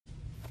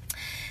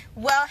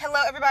Well, hello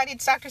everybody,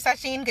 it's Dr.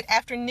 Sachin. Good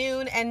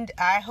afternoon, and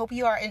I hope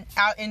you are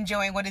out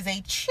enjoying what is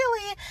a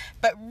chilly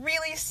but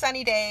really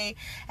sunny day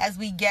as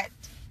we get,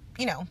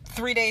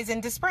 3 days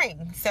into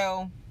spring.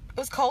 So it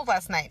was cold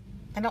last night.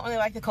 I don't really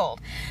like the cold,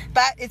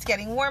 but it's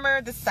getting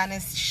warmer, the sun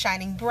is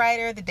shining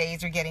brighter, the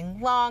days are getting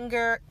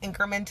longer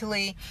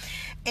incrementally,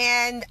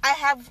 and I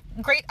have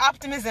great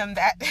optimism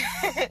that,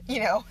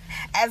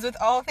 as with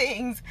all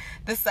things,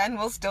 the sun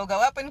will still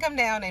go up and come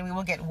down, and we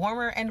will get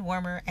warmer and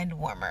warmer and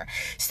warmer.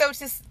 So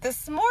just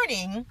this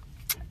morning,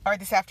 or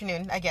this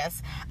afternoon, I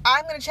guess,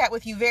 I'm going to chat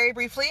with you very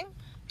briefly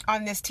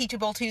on this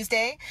Teachable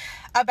Tuesday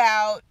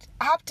about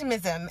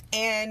optimism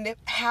and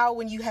how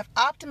when you have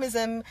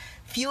optimism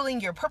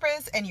fueling your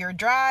purpose and your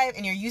drive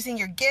and you're using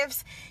your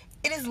gifts,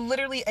 it is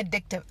literally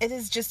addictive. It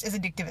is just as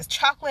addictive as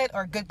chocolate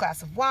or a good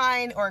glass of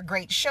wine or a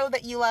great show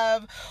that you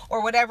love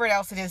or whatever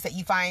else it is that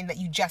you find that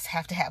you just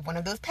have to have. One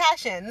of those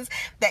passions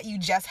that you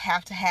just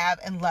have to have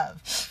and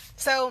love.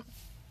 So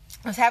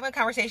I was having a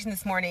conversation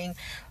this morning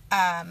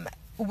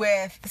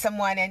with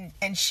someone,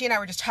 and she and I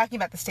were just talking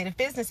about the state of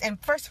business. And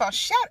first of all,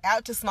 shout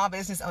out to small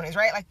business owners,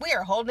 right? Like, we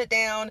are holding it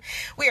down.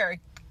 We are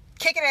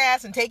kicking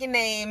ass and taking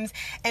names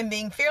and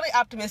being fairly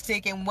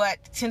optimistic in what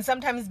can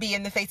sometimes be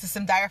in the face of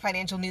some dire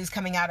financial news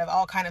coming out of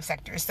all kind of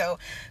sectors. So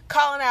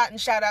calling out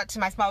and shout out to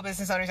my small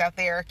business owners out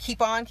there.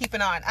 Keep on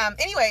keeping on.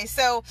 Anyway,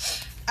 so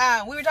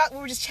we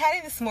were just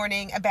chatting this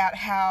morning about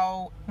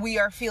how we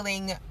are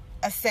feeling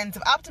a sense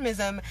of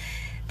optimism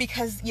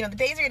because, the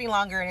days are getting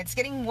longer and it's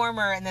getting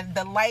warmer, and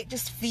the light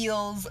just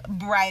feels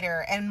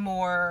brighter and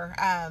more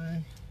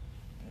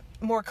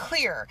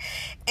clear.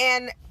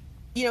 And,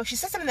 she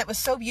said something that was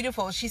so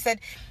beautiful. She said,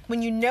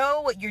 when you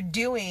know what you're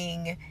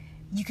doing,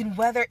 you can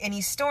weather any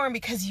storm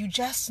because you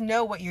just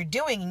know what you're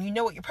doing and you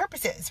know what your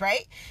purpose is,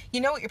 right? You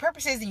know what your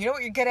purpose is and you know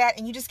what you're good at,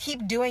 and you just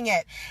keep doing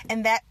it.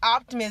 And that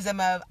optimism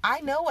of,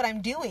 I know what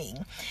I'm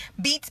doing,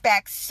 beats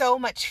back so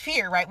much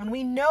fear, right? When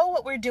we know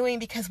what we're doing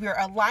because we're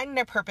aligning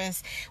our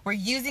purpose, we're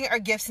using our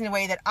gifts in a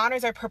way that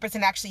honors our purpose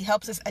and actually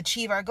helps us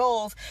achieve our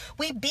goals,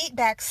 we beat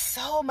back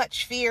so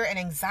much fear and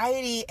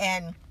anxiety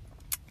and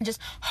just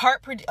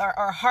heart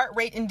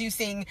rate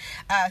inducing,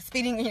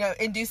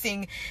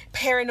 inducing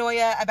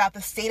paranoia about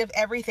the state of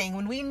everything.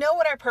 When we know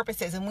what our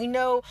purpose is and we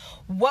know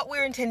what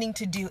we're intending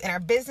to do in our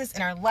business,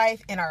 in our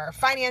life, in our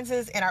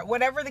finances, in our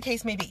whatever the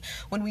case may be,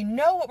 when we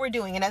know what we're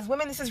doing, and as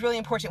women, this is really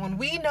important. When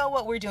we know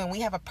what we're doing,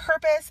 we have a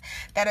purpose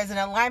that is in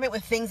alignment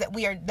with things that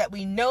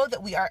we know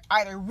that we are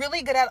either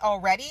really good at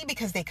already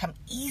because they come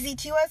easy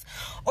to us,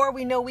 or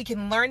we know we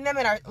can learn them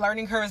and our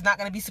learning curve is not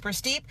going to be super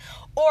steep,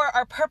 or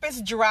our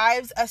purpose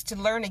drives us to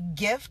learn a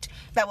gift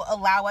that will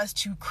allow us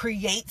to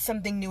create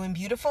something new and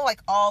beautiful, like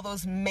all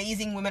those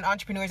amazing women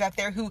entrepreneurs out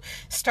there who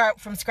start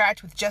from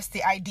scratch with just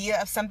the idea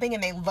of something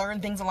and they learn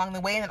things along the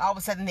way, and then all of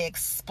a sudden they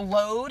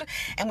explode.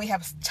 And we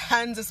have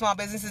tons of small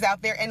businesses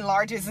out there and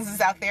large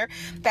businesses out there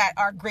that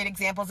are great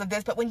examples of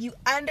this. But when you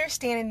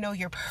understand and know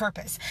your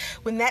purpose,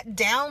 when that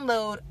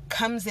download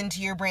comes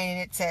into your brain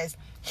and it says,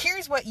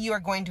 here's what you are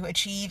going to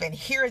achieve, and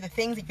here are the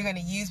things that you're going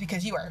to use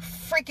because you are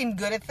freaking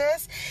good at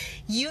this,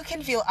 you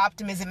can feel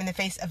optimism in the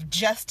face of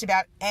just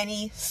about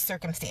any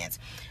circumstance.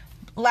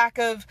 Lack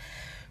of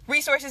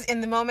resources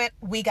in the moment,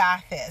 we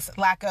got this.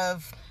 Lack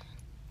of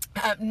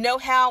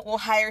know-how, we'll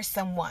hire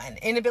someone.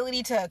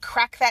 Inability to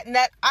crack that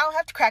nut, I don't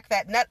have to crack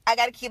that nut. I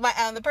got to keep my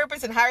eye on the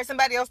purpose and hire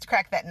somebody else to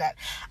crack that nut.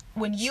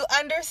 When you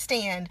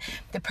understand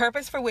the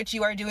purpose for which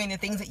you are doing the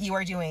things that you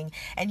are doing,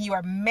 and you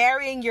are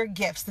marrying your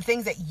gifts, the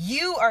things that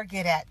you are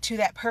good at, to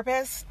that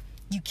purpose,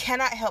 you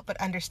cannot help but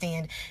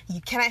understand.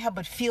 You cannot help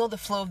but feel the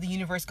flow of the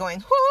universe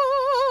going,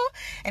 whoo,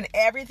 and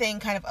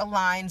everything kind of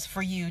aligns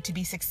for you to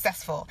be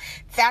successful.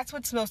 That's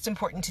what's most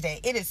important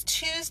today. It is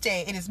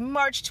Tuesday. It is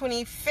March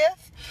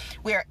 25th.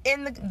 We are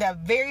in the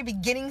very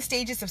beginning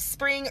stages of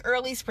spring,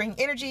 early spring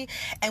energy,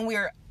 and we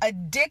are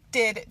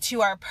addicted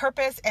to our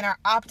purpose and our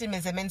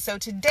optimism. And so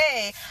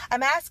today,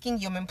 I'm asking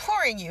you, I'm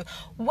imploring you,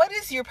 what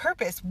is your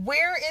purpose?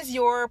 Where is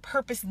your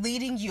purpose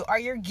leading you? Are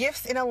your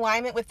gifts in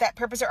alignment with that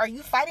purpose, or are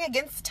you fighting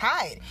against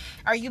time?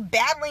 Are you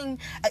battling,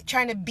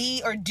 trying to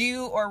be or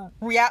do or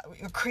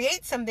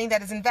create something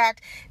that is in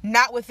fact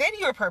not within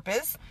your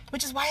purpose,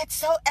 which is why it's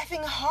so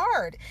effing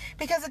hard,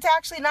 because it's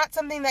actually not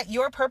something that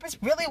your purpose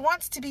really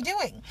wants to be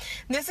doing.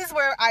 This is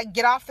where I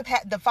get off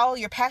the follow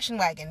your passion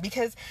wagon,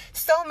 because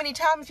so many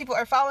times people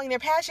are following their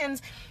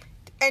passions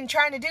and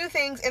trying to do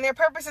things, and their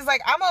purpose is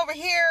like, I'm over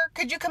here,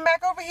 could you come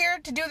back over here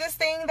to do this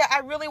thing that I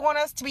really want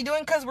us to be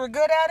doing because we're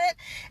good at it?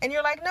 And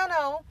you're like,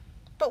 no,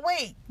 but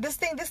wait, this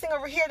thing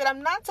over here that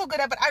I'm not so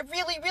good at, but I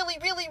really, really,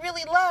 really,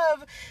 really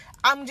love,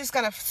 I'm just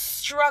going to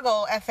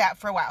struggle at that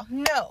for a while.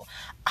 No,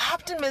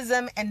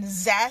 optimism and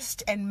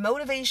zest and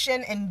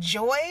motivation and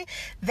joy,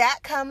 that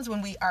comes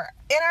when we are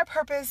in our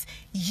purpose,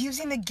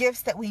 using the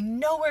gifts that we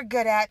know we're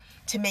good at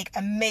to make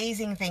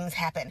amazing things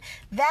happen.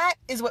 That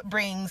is what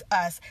brings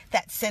us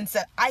that sense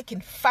that I can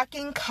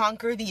fucking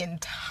conquer the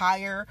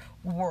entire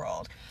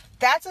world.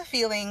 That's a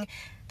feeling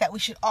that we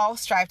should all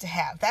strive to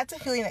have. That's a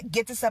feeling that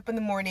gets us up in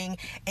the morning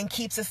and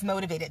keeps us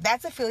motivated.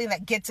 That's a feeling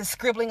that gets us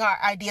scribbling our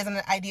ideas on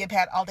an idea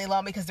pad all day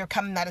long because they're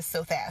coming at us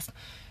so fast.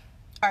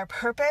 Our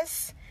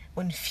purpose,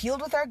 when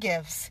fueled with our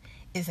gifts,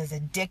 is as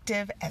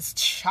addictive as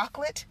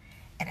chocolate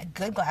and a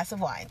good glass of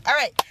wine. All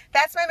right,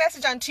 that's my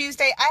message on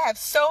Tuesday. I have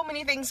so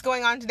many things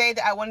going on today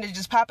that I wanted to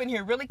just pop in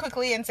here really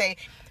quickly and say,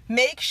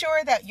 make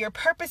sure that your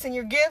purpose and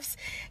your gifts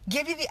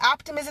give you the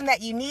optimism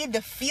that you need,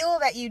 the fuel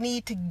that you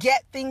need to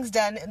get things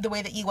done the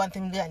way that you want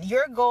them done.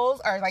 Your goals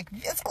are like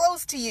this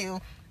close to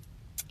you,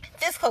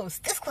 this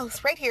close,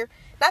 right here.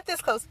 Not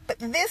this close, but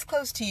this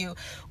close to you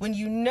when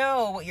you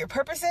know what your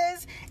purpose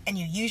is and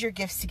you use your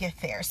gifts to get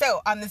there.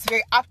 So on this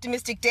very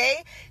optimistic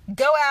day,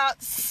 go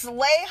out,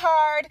 slay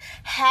hard,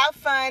 have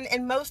fun,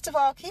 and most of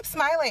all, keep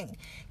smiling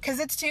because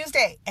it's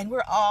Tuesday and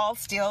we're all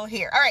still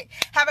here. All right,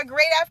 have a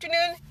great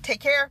afternoon. Take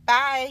care.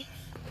 Bye.